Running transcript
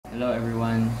Hello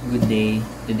everyone, good day.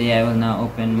 Today I will now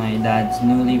open my dad's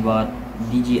newly bought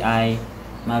DJI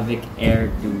Mavic Air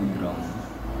 2 drone.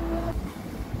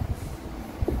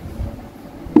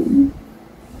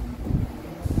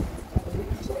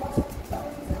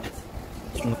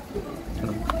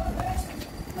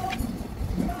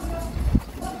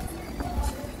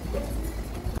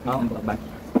 Now, back.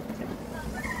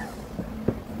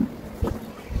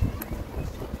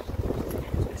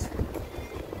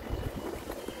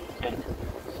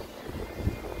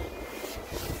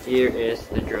 Here is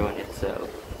the drone itself.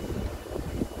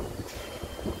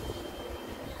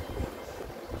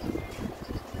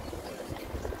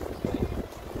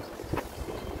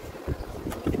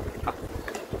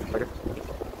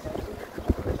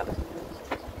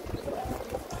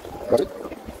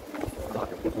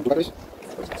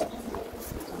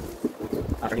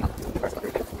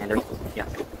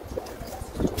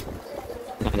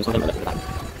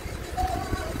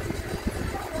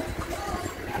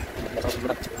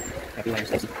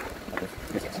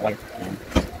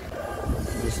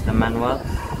 This is the manual. I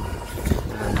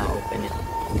will now open it.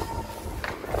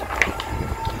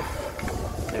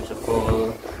 There's a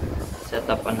full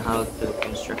setup on how to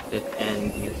construct it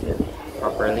and use it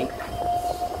properly.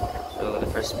 So the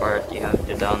first part, you have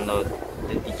to download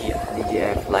the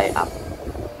DJI Fly app.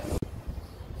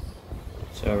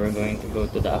 So we're going to go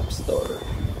to the App Store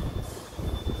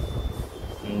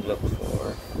and look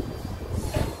for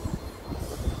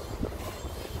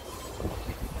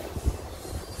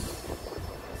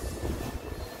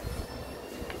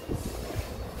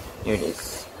here it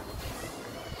is.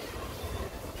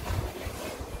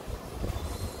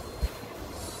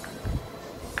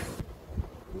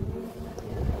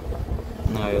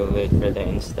 Now I will wait for the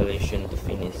installation to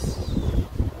finish.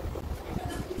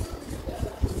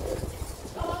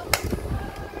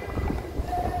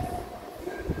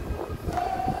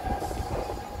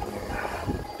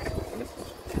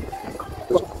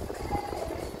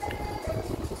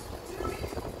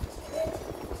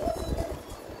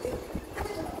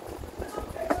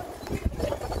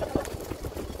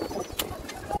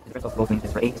 Of both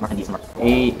means for A, smart and B smart.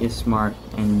 A is smart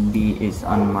and B is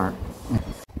unmarked.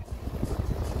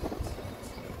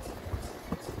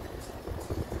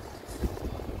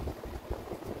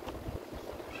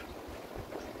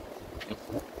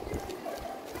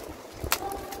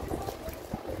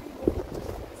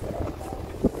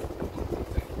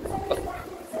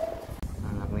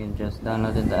 We just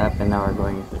downloaded the app and now we're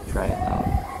going to try it out.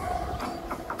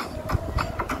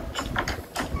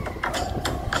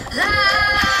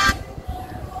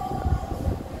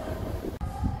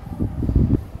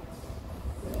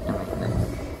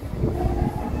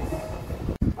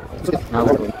 Now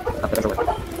we're going after the work.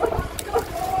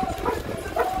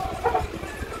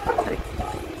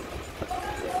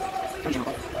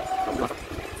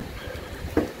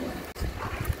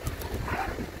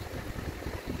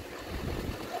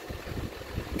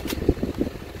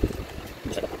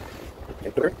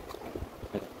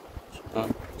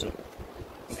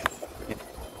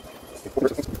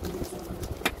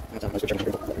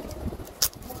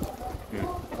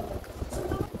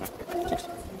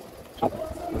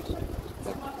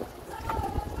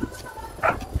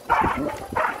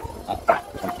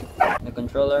 The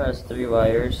controller has 3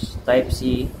 wires,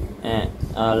 Type-C and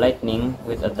Lightning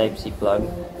with a Type-C plug.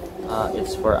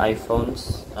 It's for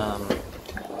iPhones,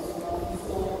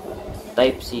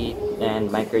 Type-C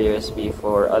and micro USB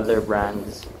for other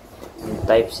brands, and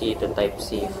Type-C to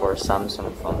Type-C for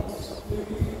Samsung phones.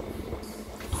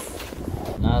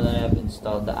 Now that I've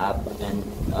installed the app and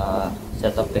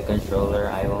set up the controller,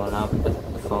 I will now put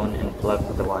the phone and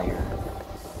plug the wire.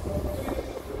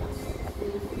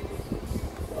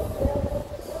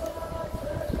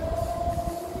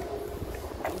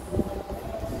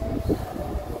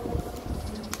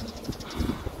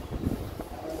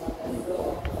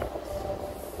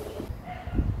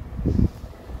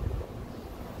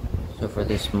 So for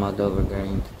this model, we're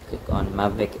going to click on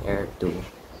Mavic Air 2.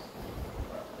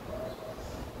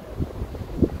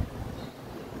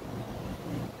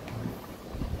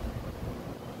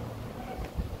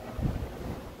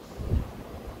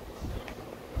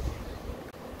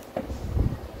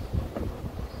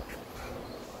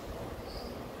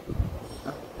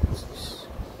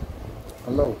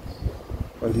 Hello,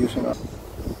 while using app.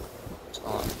 It's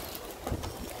on.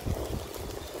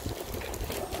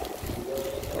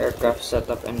 Aircraft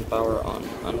setup and power on.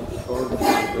 Unfold the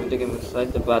front room to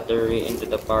slide the battery into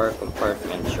the power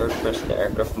compartment. Short press the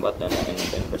aircraft button and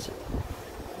then press it.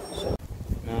 So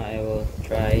now I will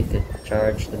try to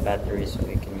charge the battery so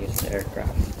we can use the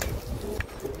aircraft.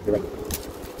 Right.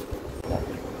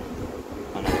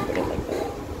 Put it like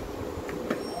that.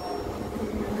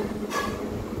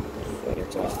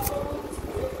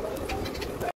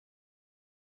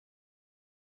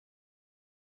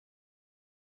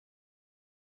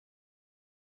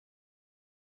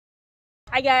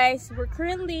 Hi guys, we're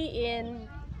currently in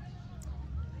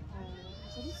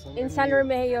San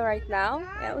Remigio right now.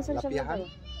 Lapiahan?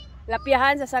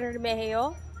 Lapiahan sa San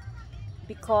Remigio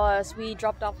because we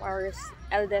dropped off our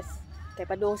eldest kay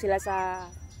padung sila sa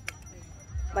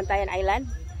Bantayan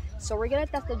Island. So we're gonna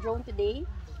test the drone today.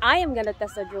 I am gonna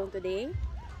test the drone today.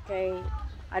 Okay,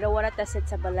 I don't wanna test it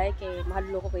sa balay kay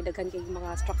mahadlo ko kay daghan kay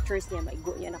mga structures niya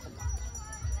maigo niya nako.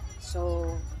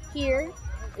 So here,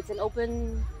 it's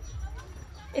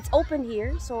open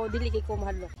here, so dili kay ko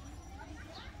mahadlok.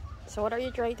 So what are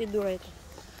you trying to do right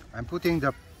now? I'm putting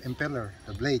the impeller,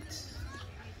 the blades.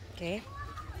 Okay.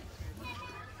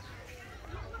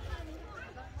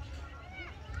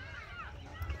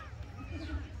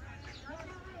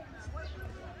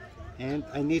 And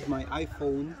I need my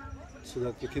iPhone so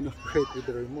that you can operate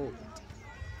with the remote.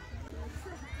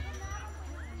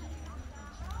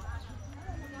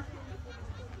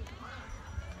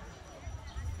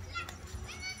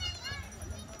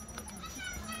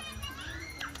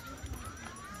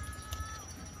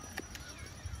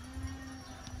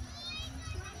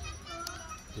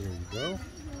 Here you go.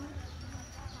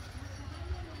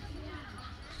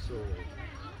 So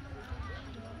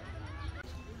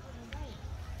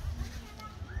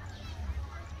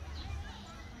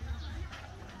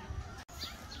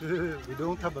we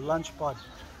don't have a lunch pod.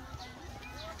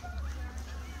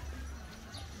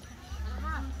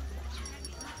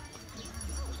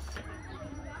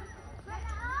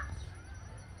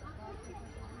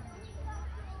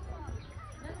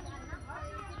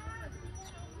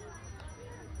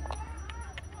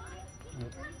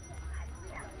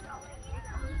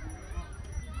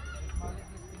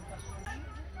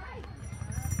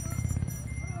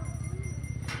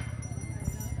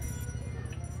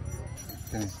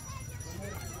 Okay.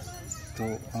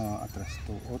 To atras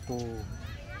to auto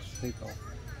take off.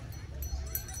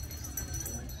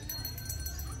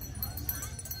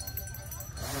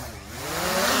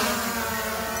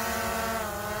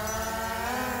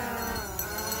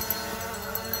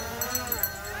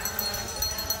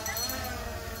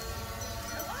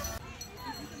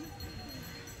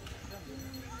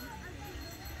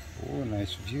 Oh,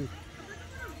 nice view.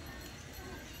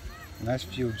 Nice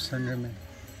view of San Remigio.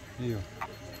 Here.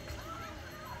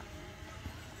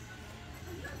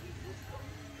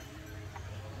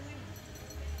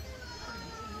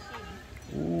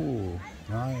 Oh,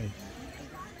 nice.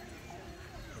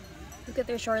 Look at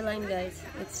the shoreline, guys.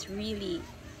 It's really,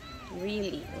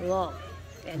 really long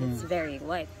and it's very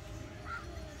wide.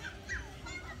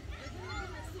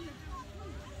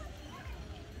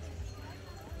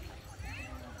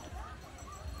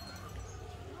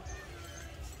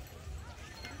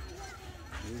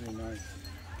 Really nice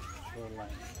shoreline.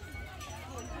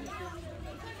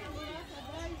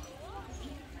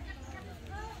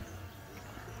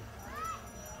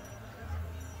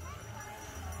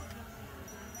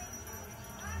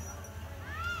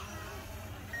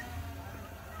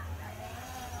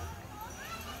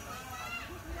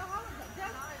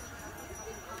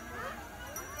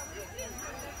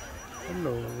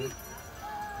 Hello.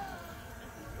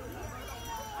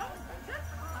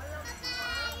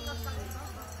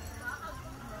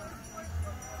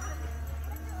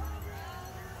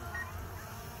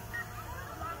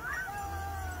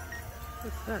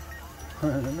 What's that? I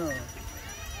don't know.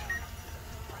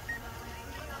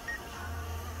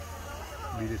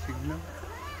 Be the signal.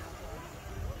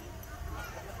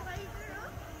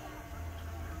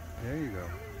 There you go.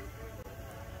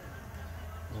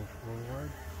 Go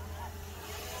forward.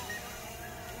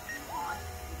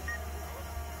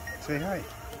 Say hi.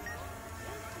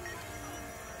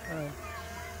 Hi.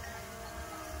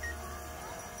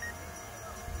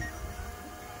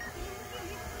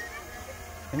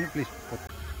 Can you please put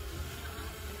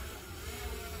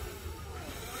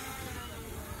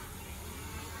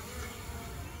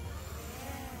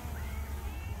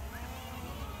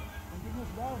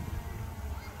Continuous down.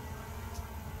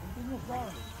 Continuous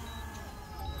down.